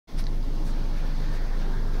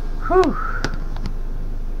Whew.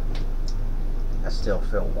 I still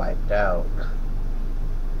feel wiped out.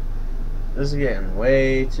 This is getting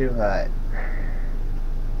way too hot.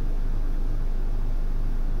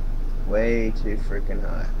 Way too freaking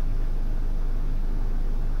hot.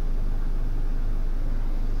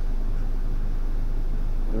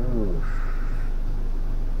 Ooh.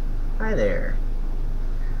 Hi there.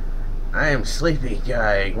 I am sleepy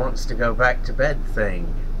guy wants to go back to bed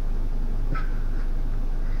thing.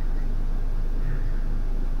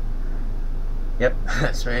 Yep,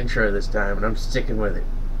 that's my intro this time, and I'm sticking with it.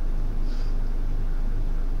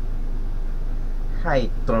 How you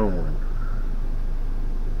doing?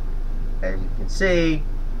 As you can see,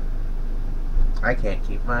 I can't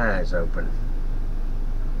keep my eyes open.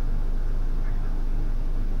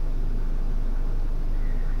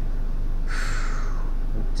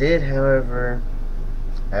 I did, however,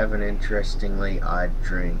 have an interestingly odd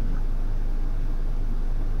dream.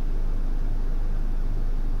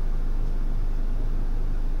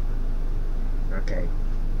 Okay.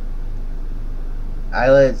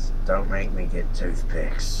 Eyelids, don't make me get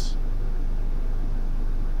toothpicks.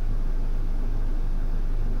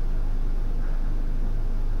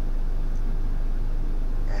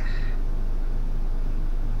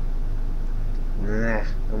 Nah, I'm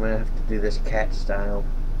gonna have to do this cat style.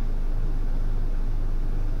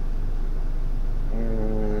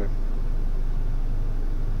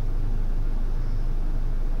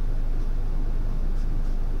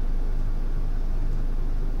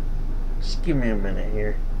 Just give me a minute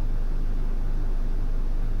here.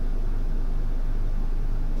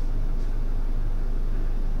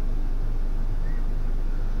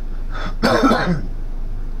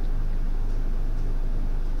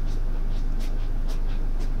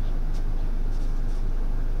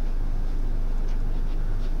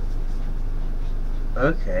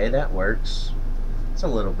 Okay, that works. It's a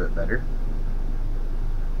little bit better.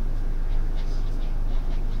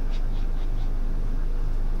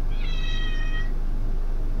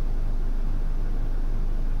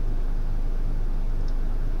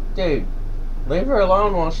 Dude, leave her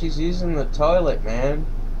alone while she's using the toilet, man.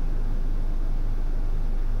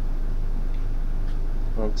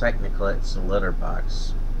 Well, technically it's a litter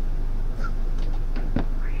box.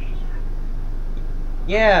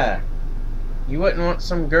 Yeah, you wouldn't want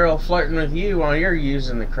some girl flirting with you while you're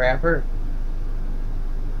using the crapper.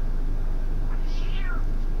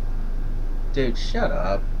 Dude, shut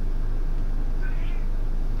up.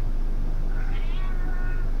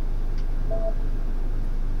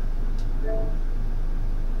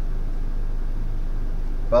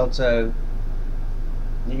 Balto,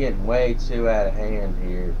 you're getting way too out of hand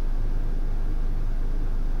here.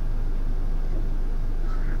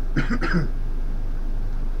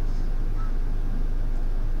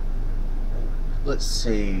 Let's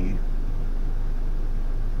see.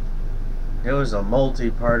 It was a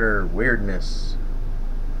multi-parter weirdness.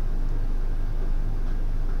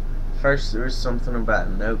 First there was something about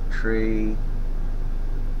an oak tree.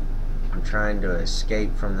 I'm trying to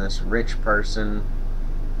escape from this rich person.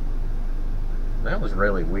 That was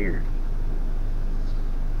really weird.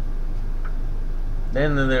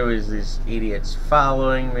 Then there was these idiots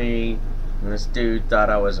following me, and this dude thought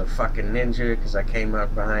I was a fucking ninja because I came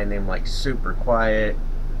up behind him like super quiet,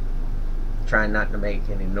 trying not to make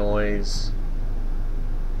any noise.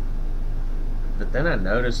 But then I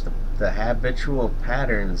noticed the habitual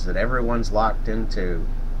patterns that everyone's locked into.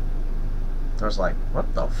 I was like,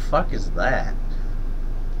 what the fuck is that?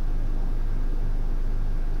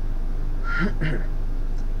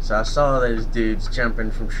 So I saw those dudes jumping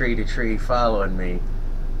from tree to tree following me.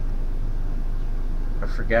 I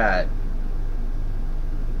forgot.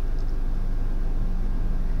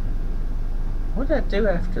 What did I do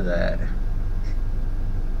after that?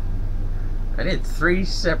 I did 3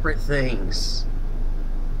 separate things.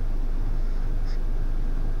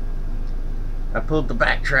 I pulled the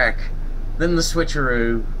backtrack, then the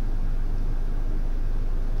switcheroo,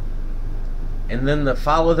 and then the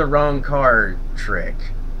follow the wrong car trick.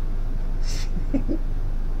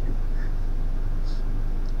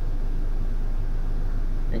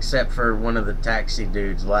 Except for one of the taxi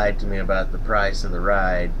dudes lied to me about the price of the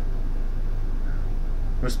ride.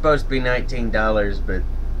 It was supposed to be $19, but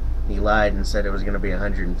he lied and said it was going to be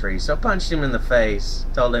 $103. So I punched him in the face,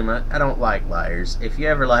 told him I don't like liars. If you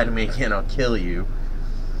ever lie to me again, I'll kill you.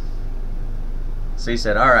 So he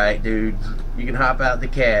said, alright dude, you can hop out the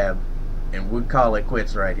cab and we'll call it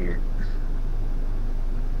quits right here.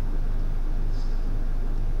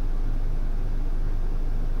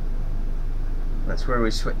 That's where we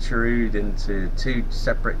switcherooed into 2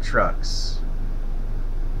 separate trucks.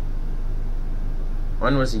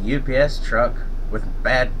 One was a UPS truck with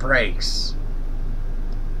bad brakes.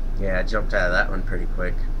 Yeah, I jumped out of that one pretty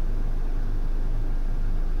quick.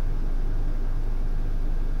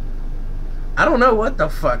 I don't know what the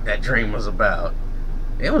fuck that dream was about.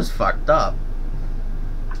 It was fucked up.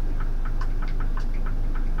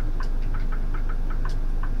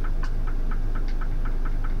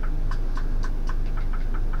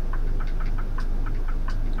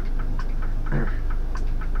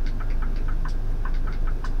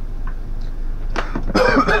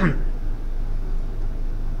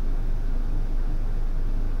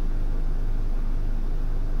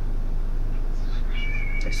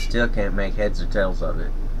 I still can't make heads or tails of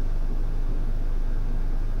it.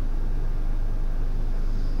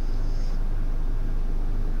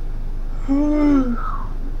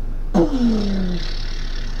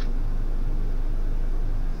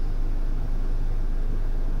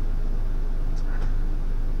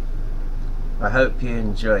 I hope you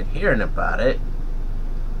enjoyed hearing about it.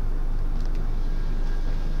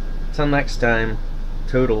 Till next time,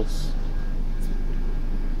 toodles.